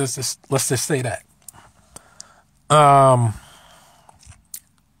provocative. Let's just say that. But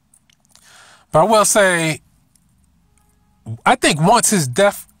I will say, I think once his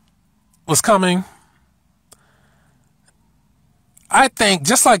death was coming, I think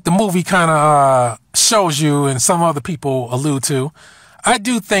just like the movie kind of shows you and some other people allude to, I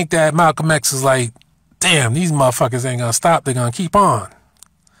do think that Malcolm X is like, damn, these motherfuckers ain't gonna stop. They're gonna keep on.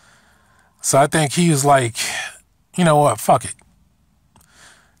 So I think he was like, you know what, fuck it.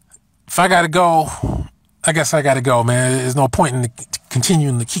 If I gotta go, I guess I gotta go, man. There's no point in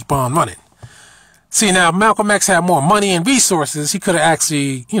continuing to keep on running. See, now, if Malcolm X had more money and resources, he could have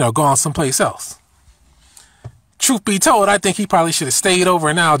actually, gone someplace else. Truth be told, I think he probably should have stayed over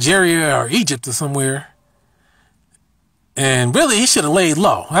in Algeria or Egypt or somewhere. And really, he should have laid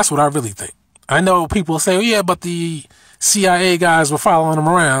low. That's what I really think. I know people say, oh, yeah, but the CIA guys were following him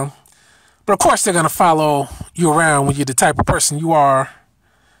around. But of course, they're going to follow you around when you're the type of person you are,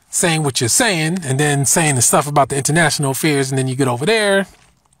 saying what you're saying, and then saying the stuff about the international affairs, and then you get over there.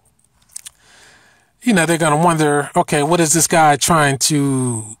 They're going to wonder, okay, what is this guy trying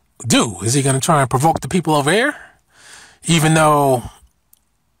to do? Is he going to try and provoke the people over there? Even though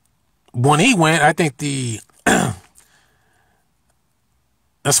when he went, I think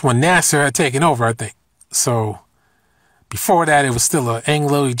that's when Nasser had taken over, I think. So before that, it was still an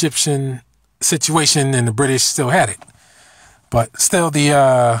Anglo-Egyptian situation and the British still had it. But still, the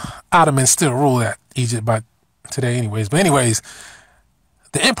Ottomans still rule that Egypt by today anyways. But anyways,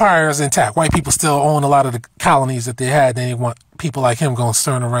 the empire is intact. White people still own a lot of the colonies that they had. They didn't want people like him going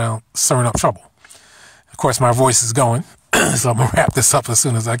stirring up trouble. Of course, my voice is going, so I'm going to wrap this up as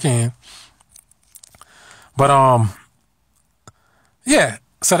soon as I can. But, yeah.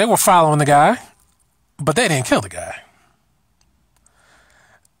 So they were following the guy, but they didn't kill the guy.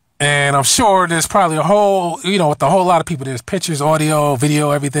 And I'm sure there's probably a whole, with a whole lot of people, there's pictures, audio,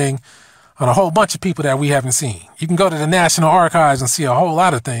 video, everything on a whole bunch of people that we haven't seen. You can go to the National Archives and see a whole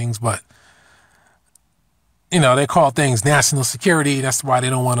lot of things, but, they call things national security. That's why they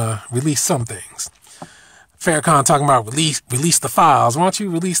don't want to release some things. Farrakhan talking about release the files. Why don't you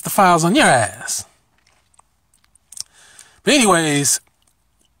release the files on your ass? But anyways,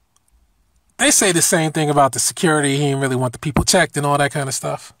 they say the same thing about the security. He didn't really want the people checked and all that kind of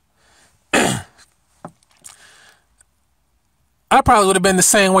stuff. I probably would have been the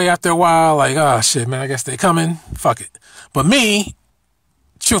same way after a while. Like, oh, shit, man, I guess they coming. Fuck it. But me,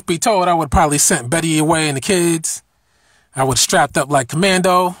 truth be told, I would probably sent Betty away and the kids. I would have strapped up like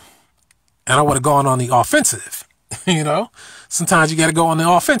Commando. And I would have gone on the offensive. Sometimes you got to go on the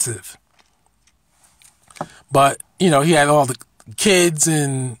offensive. But, he had all the kids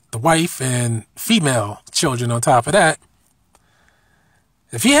and the wife and female children on top of that.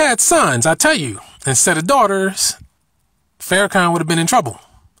 If he had sons, I tell you, instead of daughters, Farrakhan would have been in trouble.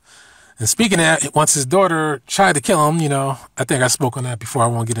 And speaking of that, once his daughter tried to kill him, I think I spoke on that before. I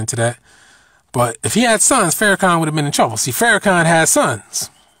won't get into that. But if he had sons, Farrakhan would have been in trouble. See, Farrakhan had sons.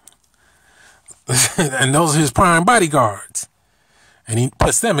 And those are his prime bodyguards. And he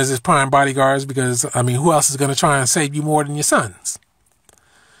puts them as his prime bodyguards because, who else is going to try and save you more than your sons?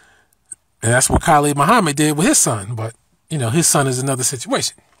 And that's what Khalid Muhammad did with his son. But, his son is another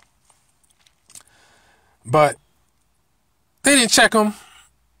situation. But they didn't check him.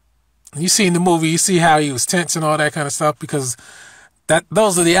 You see in the movie, you see how he was tense and all that kind of stuff because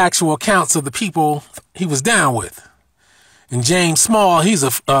those are the actual accounts of the people he was down with. And James Small, he's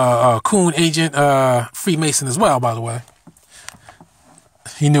a Coon agent, Freemason as well, by the way.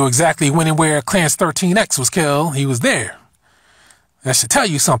 He knew exactly when and where Clarence 13X was killed. He was there. That should tell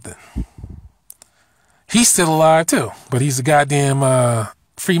you something. He's still alive, too. But he's a goddamn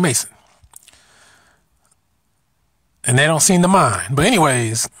Freemason. And they don't seem to mind. But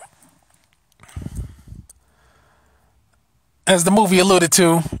anyways, as the movie alluded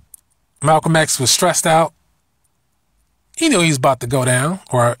to, Malcolm X was stressed out. He knew he was about to go down,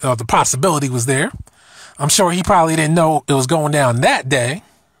 or the possibility was there. I'm sure he probably didn't know it was going down that day,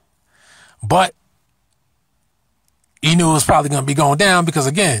 but he knew it was probably going to be going down because,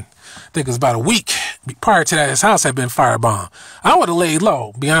 again, I think it was about a week prior to that, his house had been firebombed. I would have laid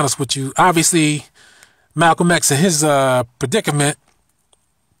low, be honest with you. Obviously, Malcolm X and his predicament,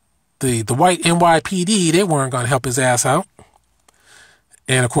 the white NYPD, they weren't going to help his ass out.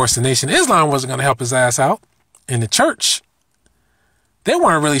 And, of course, the Nation of Islam wasn't going to help his ass out. And the church, they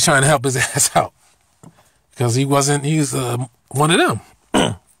weren't really trying to help his ass out. Because he was one of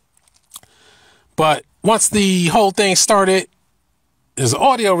them. But once the whole thing started, There's an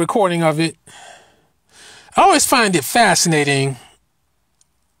audio recording of it. I always find it fascinating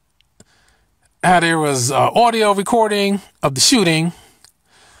how there was audio recording of the shooting,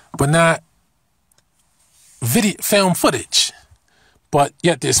 but not film footage. But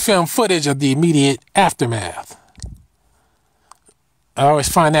yet there's film footage of the immediate aftermath. I always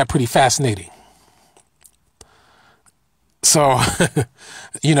find that pretty fascinating. So,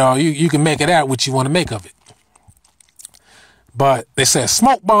 you can make it out what you want to make of it. But they said a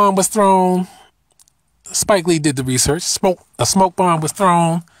smoke bomb was thrown. Spike Lee did the research. A smoke bomb was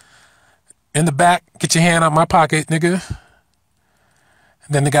thrown in the back. Get your hand out my pocket, nigga.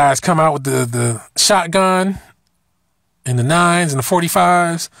 And then the guys come out with the shotgun and the 9s and the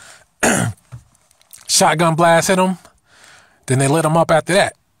 45s. Shotgun blast hit them. Then they lit them up after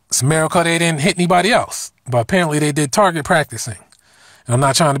that. It's a miracle they didn't hit anybody else. But apparently they did target practicing. And I'm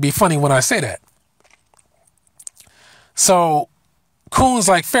not trying to be funny when I say that. So, coons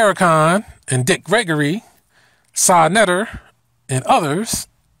like Farrakhan and Dick Gregory, Sa Netter, and others,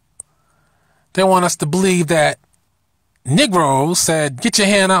 they want us to believe that Negroes said, get your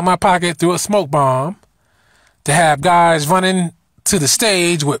hand out my pocket through a smoke bomb, to have guys running to the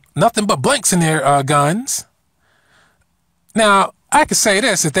stage with nothing but blanks in their guns. Now, I could say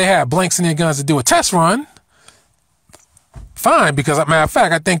this, if they had blanks in their guns to do a test run, fine, because, matter of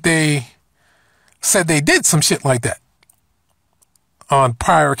fact, I think they said they did some shit like that on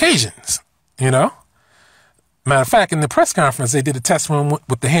prior occasions, Matter of fact, in the press conference, they did a test run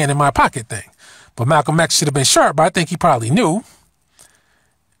with the hand in my pocket thing. But Malcolm X should have been sharp, but I think he probably knew.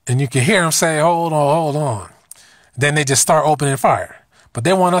 And you can hear him say, hold on. Then they just start opening fire. But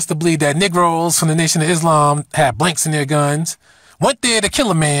they want us to believe that Negroes from the Nation of Islam had blanks in their guns, went there to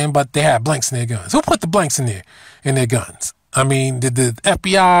kill a man, but they had blanks in their guns. Who put the blanks in their guns? I mean, did the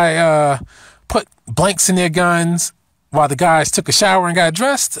FBI put blanks in their guns while the guys took a shower and got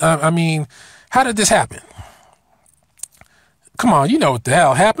dressed? I mean, how did this happen? Come on, you know what the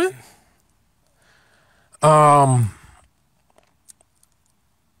hell happened. So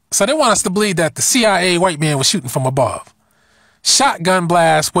they want us to believe that the CIA white man was shooting from above. Shotgun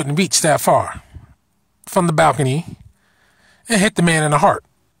blast wouldn't reach that far from the balcony and hit the man in the heart.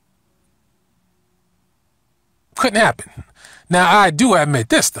 Couldn't happen. Now, I do admit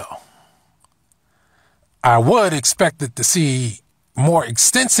this, though. I would expect it to see more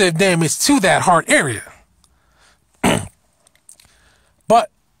extensive damage to that heart area. But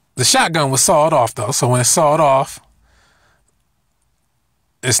the shotgun was sawed off, though. So when it's sawed off,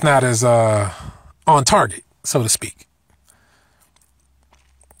 it's not as on target, so to speak.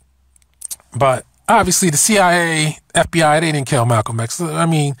 But obviously the CIA, FBI, they didn't kill Malcolm X. I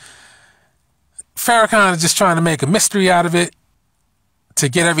mean, Farrakhan is just trying to make a mystery out of it to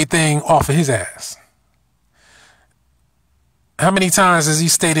get everything off of his ass. How many times has he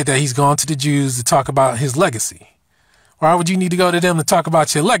stated that he's gone to the Jews to talk about his legacy? Why would you need to go to them to talk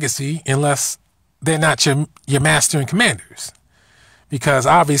about your legacy unless they're not your master and commanders? Because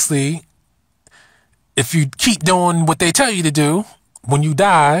obviously, if you keep doing what they tell you to do, when you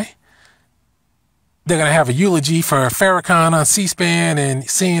die, they're going to have a eulogy for Farrakhan on C-SPAN and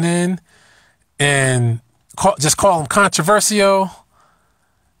CNN and just call him controversial,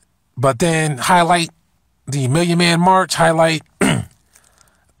 but then highlight the Million Man March, highlight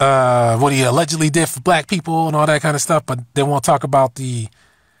what he allegedly did for black people and all that kind of stuff, but they won't talk about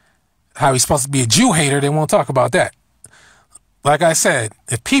how he's supposed to be a Jew hater. They won't talk about that. Like I said,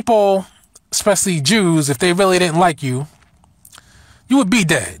 if people, especially Jews, if they really didn't like you, you would be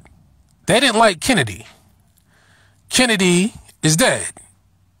dead. They didn't like Kennedy. Kennedy is dead.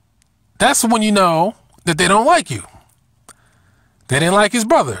 That's when you know that they don't like you. They didn't like his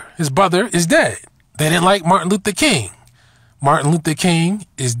brother. His brother is dead. They didn't like Martin Luther King. Martin Luther King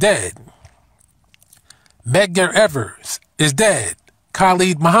is dead. Medgar Evers is dead.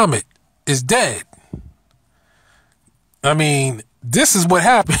 Khalid Muhammad is dead. I mean, this is what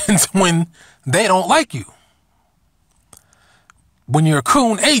happens when they don't like you. When you're a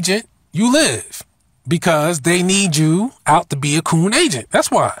coon agent, you live because they need you out to be a coon agent.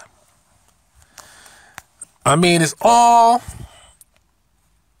 That's why. I mean, it's all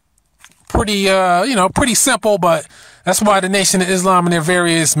pretty, pretty simple, but that's why the Nation of Islam and their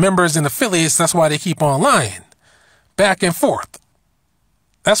various members and affiliates, that's why they keep on lying back and forth.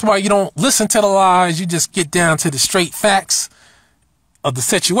 That's why you don't listen to the lies. You just get down to the straight facts of the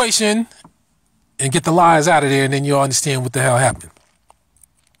situation and get the lies out of there, and then you'll understand what the hell happened.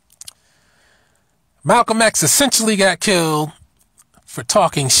 Malcolm X essentially got killed for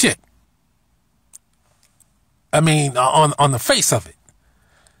talking shit. I mean, on the face of it.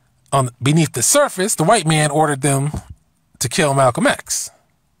 Beneath the surface, the white man ordered them to kill Malcolm X.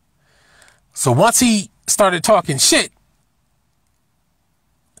 So once he started talking shit,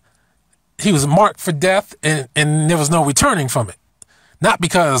 he was marked for death, and there was no returning from it. Not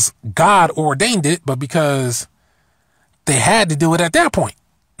because God ordained it, but because they had to do it at that point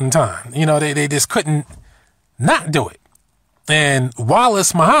in time. You know, they just couldn't not do it. And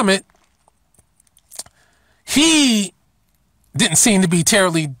Wallace Muhammad, he didn't seem to be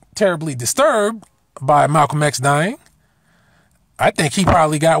terribly disturbed by Malcolm X dying. I think he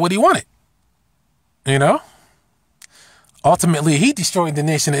probably got what he wanted. You know? Ultimately, he destroyed the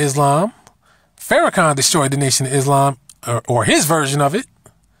Nation of Islam. Farrakhan destroyed the Nation of Islam, or his version of it.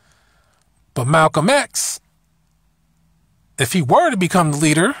 But Malcolm X, if he were to become the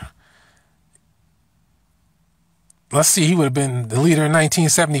leader, let's see, he would have been the leader in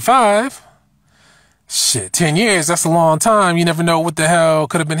 1975. Shit, 10 years, that's a long time. You never know what the hell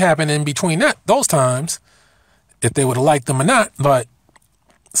could have been happening in between those times, if they would have liked him or not. But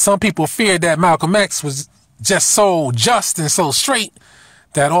some people feared that Malcolm X was just so just and so straight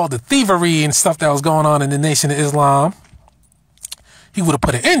that all the thievery and stuff that was going on in the Nation of Islam, he would have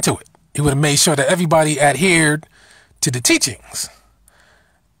put an end to it. He would have made sure that everybody adhered to the teachings.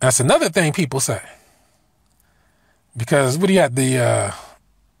 That's another thing people say. Because what do you have, the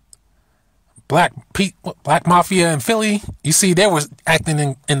Black Mafia in Philly? You see, they were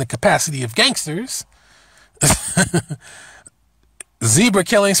acting in the capacity of gangsters. Zebra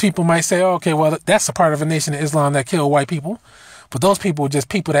killings, people might say, oh, okay, well, that's a part of a Nation of Islam that killed white people. But those people are just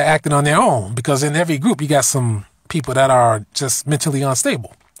people that acted on their own, because in every group you got some people that are just mentally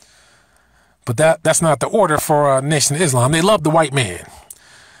unstable. But that's not the order for Nation of Islam. They love the white man.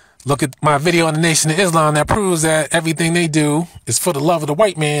 Look at my video on the Nation of Islam that proves that everything they do is for the love of the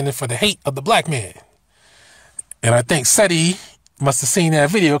white man and for the hate of the black man. And I think Seti must have seen that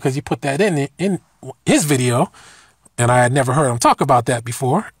video, because he put that in his video, and I had never heard him talk about that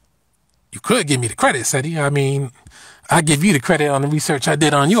before. You could give me the credit, Seti. I mean, I give you the credit on the research I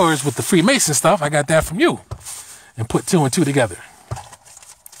did on yours with the Freemason stuff. I got that from you and put 2 and 2 together.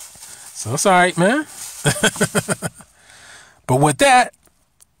 So it's all right, man. But with that,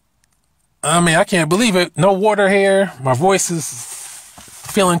 I mean, I can't believe it. No water here. My voice is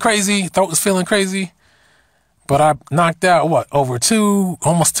feeling crazy. Throat is feeling crazy. But I knocked out, over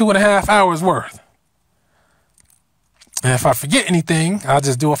almost 2.5 hours worth. And if I forget anything, I'll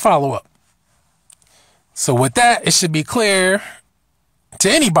just do a follow-up. So with that, it should be clear to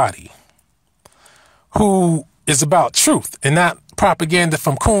anybody who is about truth and not propaganda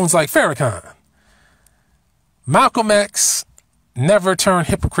from coons like Farrakhan. Malcolm X never turned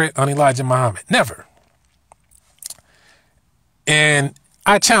hypocrite on Elijah Muhammad. Never. And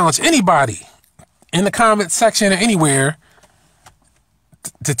I challenge anybody in the comment section or anywhere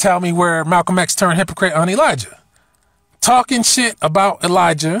to tell me where Malcolm X turned hypocrite on Elijah. Talking shit about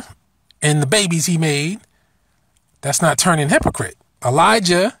Elijah and the babies he made, that's not turning hypocrite.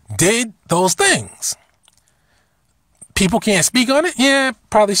 Elijah did those things. People can't speak on it. Yeah,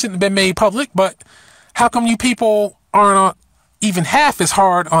 probably shouldn't have been made public, but how come you people aren't even half as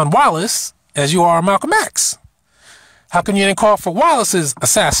hard on Wallace as you are on Malcolm X? How come you didn't call for Wallace's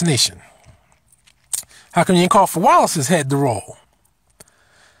assassination? How come you didn't call for Wallace's head to roll?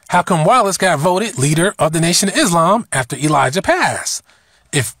 How come Wallace got voted leader of the Nation of Islam after Elijah passed?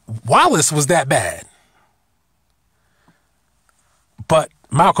 If Wallace was that bad. But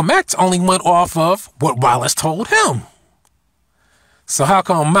Malcolm X only went off of what Wallace told him. So how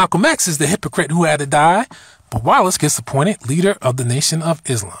come Malcolm X is the hypocrite who had to die, but Wallace gets appointed leader of the Nation of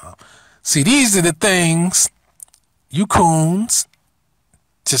Islam? See, these are the things you coons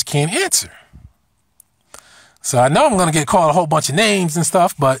just can't answer. So I know I'm going to get called a whole bunch of names and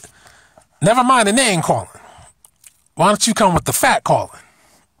stuff, but never mind the name calling. Why don't you come with the fact calling?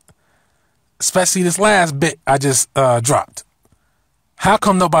 Especially this last bit I just dropped. How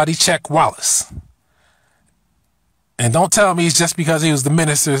come nobody checked Wallace? And don't tell me it's just because he was the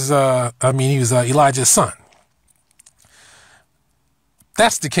minister's, he was Elijah's son.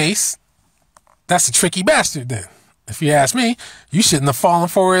 That's the case. That's a tricky bastard then. If you ask me, you shouldn't have fallen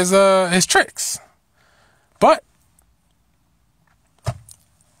for his tricks. But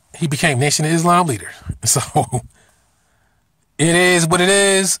he became Nation of Islam leader. So it is what it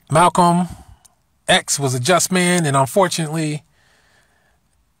is. Malcolm X was a just man, and unfortunately,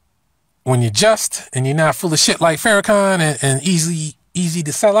 when you're just and you're not full of shit like Farrakhan and easy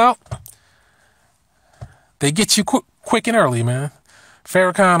to sell out, they get you quick and early, man.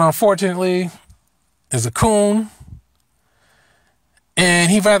 Farrakhan, unfortunately, is a coon,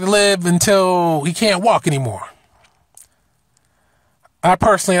 and he'd rather live until he can't walk anymore. I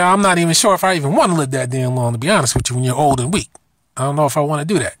personally, I'm not even sure if I even want to live that damn long, to be honest with you, when you're old and weak. I don't know if I want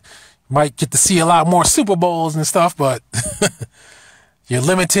to do that. You might get to see a lot more Super Bowls and stuff, but you're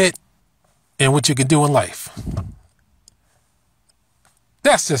limited in what you can do in life.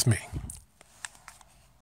 That's just me.